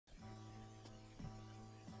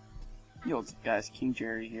Yo, what's up guys, King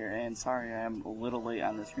Jerry here, and sorry I am a little late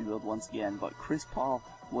on this rebuild once again, but Chris Paul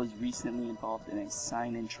was recently involved in a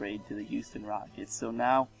sign-and trade to the Houston Rockets, so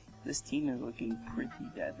now this team is looking pretty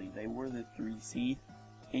deadly. They were the 3 seed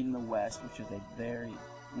in the West, which is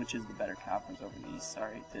the better conference over the East,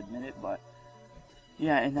 sorry to admit it, but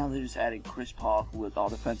yeah, and now they just added Chris Paul, who was all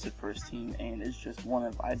defensive first team, and is just one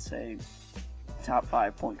of, I'd say, top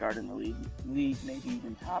 5 point guard in the league, maybe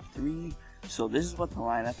even top 3. So this is what the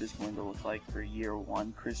lineup is going to look like for year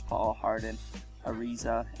 1. Chris Paul, Harden,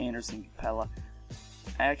 Ariza, Anderson, Capella.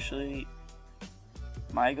 Actually,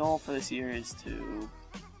 my goal for this year is to,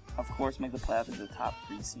 of course, make the playoffs as a top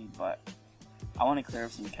 3 seed, but I want to clear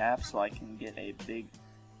up some caps so I can get a big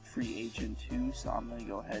free agent too, so I'm going to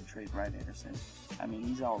go ahead and trade Ryan Anderson. I mean,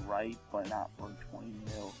 he's alright, but not for 20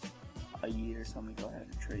 mil a year, so I'm going to go ahead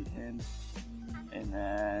and trade him. And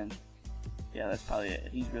then, yeah, that's probably it.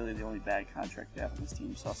 He's really the only bad contract I have on this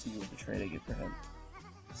team, so I'll see what the trade I get for him.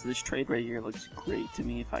 So this trade right here looks great to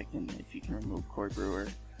me if you can remove Corey Brewer.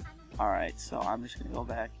 Alright, so I'm just going to go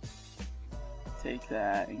back, take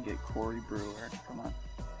that, and get Corey Brewer. Come on.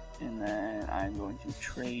 And then I'm going to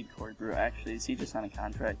trade Corey Brewer. Actually, is he just on a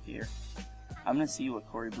contract here? I'm going to see what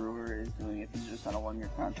Corey Brewer is doing. If he's just on a 1-year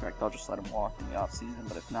contract, I'll just let him walk in the offseason.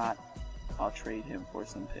 But if not, I'll trade him for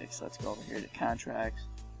some picks. Let's go over here to contracts.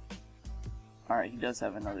 Alright, he does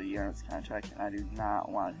have another year on his contract, and I do not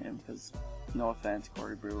want him because, no offense,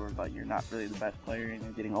 Corey Brewer, but you're not really the best player and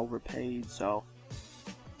you're getting overpaid, so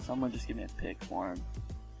someone just give me a pick for him.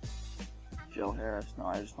 Joe Harris, no,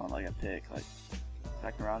 I just want like a pick, like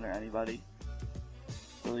second rounder, anybody.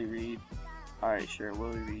 Willie Reed, alright, sure,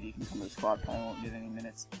 Willie Reed, he can come to the squad, probably won't get any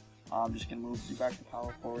minutes. I'm just going to move Zubac to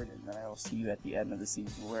power forward, and then I will see you at the end of the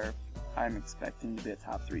season where I'm expecting to be a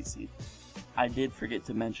top 3 seed. I did forget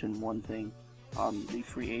to mention one thing. The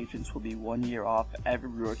free agents will be 1 year off. Every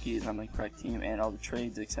rookie is on the correct team, and all the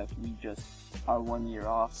trades except we just are 1 year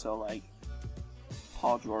off. So like,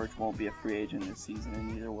 Paul George won't be a free agent this season,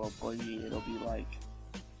 and neither will Boogie. It'll be like,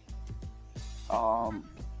 I'm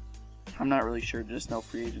not really sure. Just know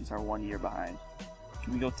free agents are 1 year behind.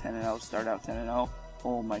 Can we go 10-0? Start out 10-0.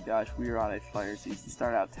 Oh my gosh, we are on a fire season.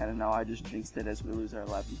 Start out 10-0. I just jinxed it as we lose our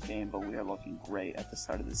 11th game, but we are looking great at the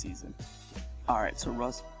start of the season. All right, so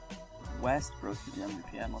Westbrook is the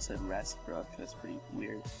MVP. I almost said Westbrook. That's pretty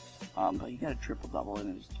weird. But he got a triple-double, and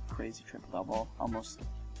it was a crazy triple-double. Almost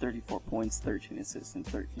 34 points, 13 assists, and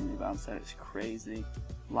 13 rebounds. That is crazy.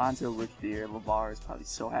 Lonzo Rookie of the Year. LeVar is probably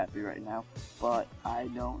so happy right now. But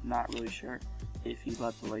not really sure if he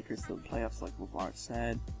led the Lakers to the playoffs like LeVar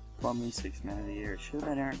said. Plumlee, 6th Man of the Year. Should have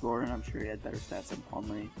been Aaron Gordon. I'm sure he had better stats than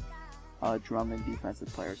Plumlee. Drummond, defensive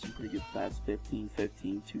player, some pretty good stats. 15,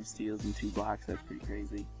 2 steals, and 2 blocks. That's pretty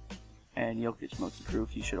crazy. And Jokic, most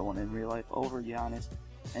improved. He should have won in real life over Giannis.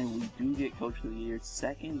 And we do get Coach of the Year.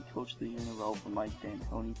 2nd Coach of the Year in a row for Mike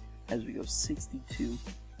D'Antoni as we go 62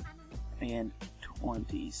 and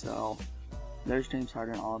 20. So there's James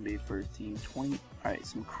Harden, All-NBA first team. 20. Alright,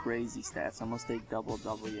 some crazy stats. Almost take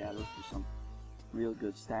double-double. Yeah, those are some real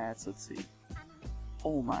good stats. Let's see.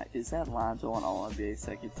 Oh my, is that Lonzo on All-NBA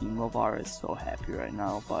 2nd team? LeVar is so happy right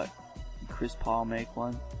now, but did Chris Paul make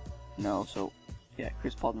one? No, so yeah,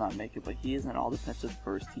 Chris Paul did not make it, but he is an all-defensive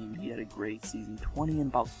first team. He had a great season, 20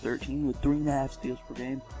 and about 13 with 3.5 steals per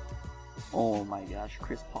game. Oh my gosh,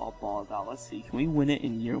 Chris Paul balled out. Let's see, can we win it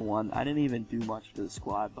in year 1? I didn't even do much for the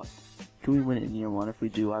squad, but can we win it in year 1? If we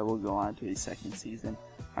do, I will go on to a 2nd season.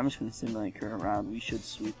 I'm just going to simulate current round. We should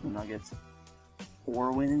sweep the Nuggets.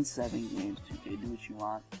 4 win in 7 games. 2K, do what you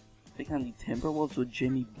want. Take on the Timberwolves with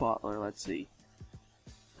Jimmy Butler. Let's see.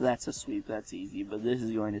 That's a sweep. That's easy. But this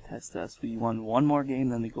is going to test us. We won 1 more game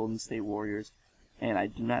than the Golden State Warriors. And I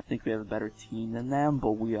do not think we have a better team than them.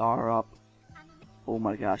 But we are up. Oh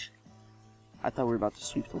my gosh. I thought we were about to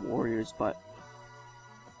sweep the Warriors. But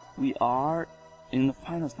we are in the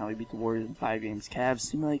finals now. We beat the Warriors in 5 games. Cavs,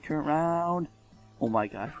 simulate current round. Oh my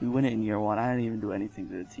gosh. We win it in year 1. I didn't even do anything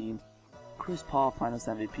to the team. Chris Paul, Finals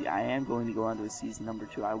MVP. I am going to go on to a season number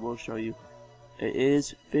 2. I will show you. It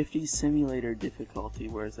is 50 simulator difficulty.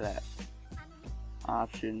 Where is that?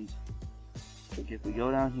 Options. Look, if we go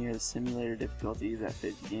down here, the simulator difficulty is at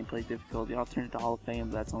 50. Gameplay difficulty. I'll turn it to Hall of Fame,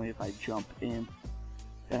 but that's only if I jump in.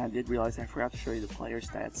 And I did realize I forgot to show you the player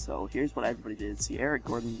stats. So here's what everybody did. See, Eric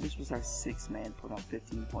Gordon, this was our 6th man, put on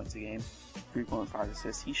 15 points a game, 3.5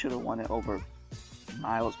 assists. He should have won it over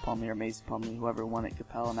Miles Plumlee or Mason Plumlee, whoever won it.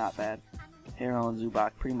 Capella, not bad. Harrell and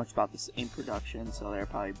Zubac pretty much about the same production, so they're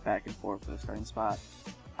probably back and forth for the starting spot.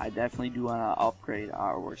 I definitely do want to upgrade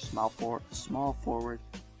our small forward.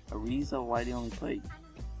 Ariza, why did he only play?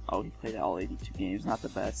 Oh, he played all 82 games. Not the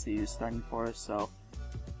best. He was starting for us, so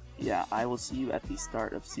yeah, I will see you at the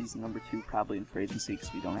start of season number 2, probably in free agency,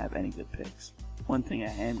 because we don't have any good picks. One thing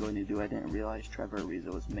I am going to do, I didn't realize Trevor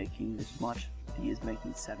Ariza was making this much. He is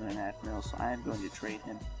making $7.5 mil, so I am going to trade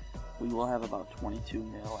him. We will have about 22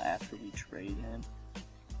 mil after we trade him.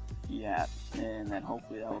 Yeah, and then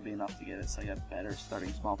hopefully that will be enough to get us like a better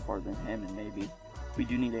starting small forward than him, and maybe we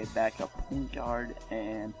do need a backup point guard,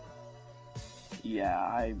 and yeah,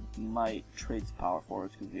 I might trade some power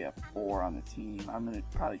forwards because we have 4 on the team. I'm going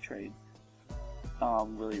to probably trade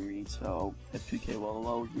Willie Reed, so if 2K will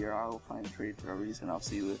load here, I will find a trade for a reason. I'll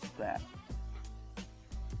see you with that.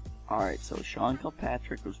 Alright, so Sean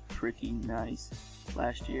Kilpatrick was pretty nice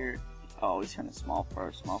last year. Oh, he's kind of small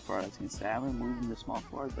forward. I was going to say, I'm going to move him to small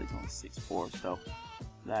forward, but he's only 6'4", so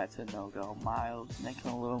that's a no-go. Miles,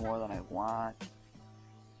 making a little more than I want.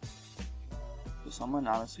 So someone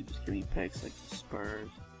honestly just give me picks like the Spurs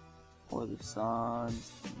or the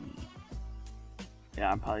Suns.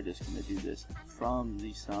 Yeah, I'm probably just going to do this from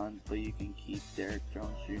the Suns, but you can keep Derrick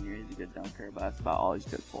Jones Jr. He's a good dunker, but that's about all he's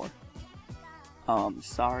good for.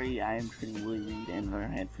 Sorry, I am trading Willie Reed and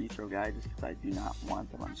learn hand free throw guy just because I do not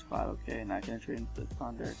want them on the squad, okay? Not going to trade him for the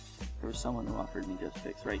Thunder. There was someone who offered me just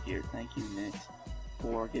picks right here. Thank you, Knicks,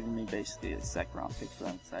 for giving me basically a second round pick for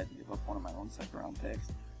them. I decided to give up one of my own second round picks.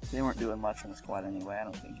 They weren't doing much on the squad anyway. I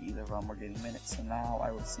don't think either of them were getting minutes. So now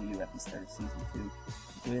I will see you at the start of season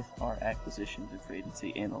 2 with our acquisitions and free agency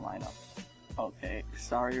in the lineup. Okay,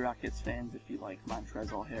 sorry Rockets fans if you like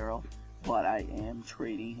Montrezl Harrell, but I am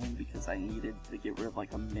trading him because I needed to get rid of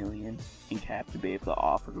like $1 million in cap to be able to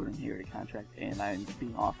offer Gordon Hayward a contract, and I'm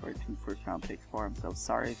being offered 2 first-round picks for him. So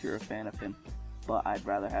sorry if you're a fan of him, but I'd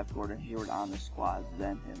rather have Gordon Hayward on the squad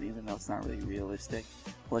than him, even though it's not really realistic.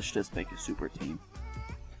 Let's just make a super team.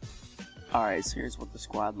 Alright, so here's what the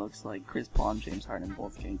squad looks like. Chris Paul and James Harden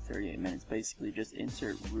both getting 38 minutes. Basically, just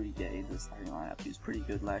insert Rudy Gay in the starting lineup. He was pretty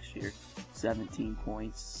good last year. 17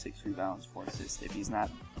 points, 6 rebounds, 4 assists. If he's not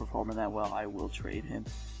performing that well, I will trade him.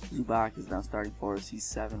 Zubac is now starting for us. He's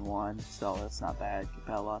 7-1, so that's not bad.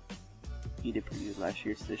 Capella, he did pretty good last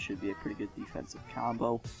year, so this should be a pretty good defensive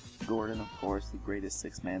combo. Gordon, of course, the greatest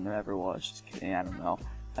 6 man there ever was. Just kidding, I don't know.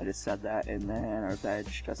 I just said that. And then our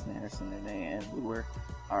bench, Justin Anderson and Lure,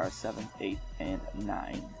 are 7th, 8th, and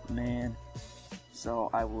 9th man. So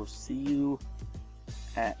I will see you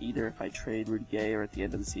at either if I trade Rudy Gay or at the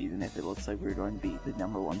end of the season if it looks like we're going to be the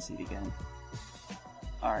 #1 seed again.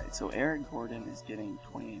 Alright, so Eric Gordon is getting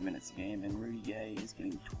 28 minutes a game and Rudy Gay is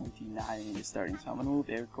getting 29 in his starting. So I'm going to move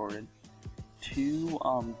Eric Gordon to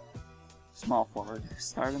small forward,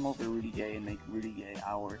 start him over Rudy Gay and make Rudy Gay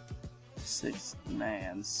our 6th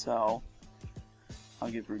man. So I'll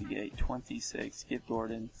give Rudy Gay 26, give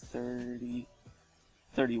Gordon 30,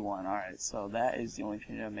 31. Alright, so that is the only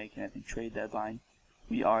change I'm making at the trade deadline.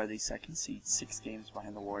 We are the 2nd seed, 6 games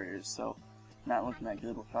behind the Warriors, so not looking that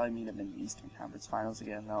good. We'll probably meet them in the Eastern Conference Finals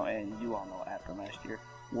again, though, and you all know what happened last year.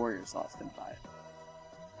 Warriors lost in 5.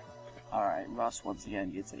 Alright, Russ once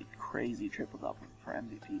again gets a crazy triple-double for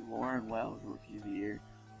MVP. Lauren Wells, Rookie of the Year.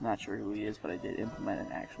 I'm not sure who he is, but I did implement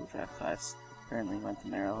an actual draft class. Apparently went to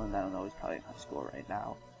Maryland. I don't know, he's probably in high school right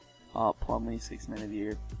now. Plumlee, 6th man of the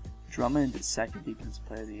year. Drummond, 2nd defensive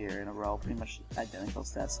player of the year in a row. Pretty much identical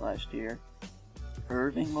stats last year.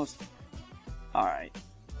 Irving, most... Alright.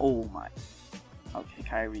 Oh my. Okay,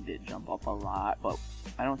 Kyrie did jump up a lot, but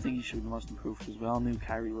I don't think he should be the most improved because we all knew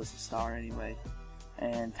Kyrie was a star anyway.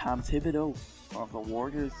 And Tom Thibodeau of the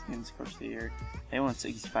Warriors in his first year. They went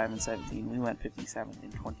 65-17. We went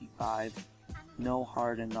 57-25. No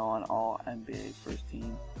Harden, no on all NBA first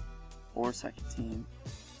team or second team.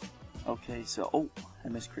 Okay, so, I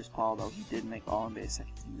missed Chris Paul though. He did make all NBA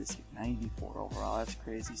second team this year. 94 overall. That's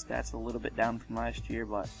crazy. Stats a little bit down from last year,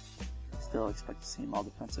 but still expect to see him all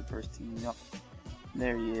defensive first team. Yep.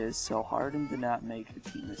 There he is. So Harden did not make the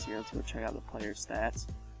team this year. Let's go check out the player stats.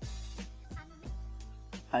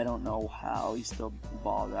 I don't know how he still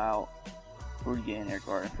balled out. Rudy Gay and Eric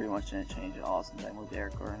Gordon pretty much didn't change at all since I moved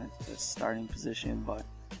Eric Gordon into the starting position, but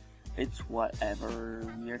it's whatever.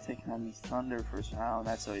 We are taking on the Thunder first round.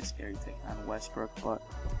 That's always scary taking on Westbrook, but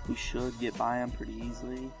we should get by him pretty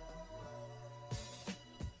easily.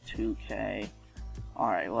 2K.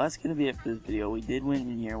 Alright, well that's going to be it for this video. We did win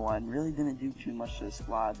in year 1. Really didn't do too much to the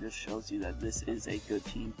squad. Just shows you that this is a good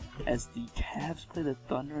team. As the Cavs play the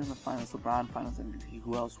Thunder in the finals, LeBron finals MVP,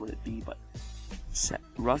 who else would it be but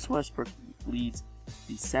Russ Westbrook leads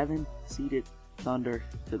the 7-seeded Thunder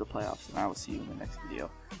to the playoffs, and I will see you in the next video.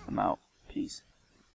 I'm out. Peace.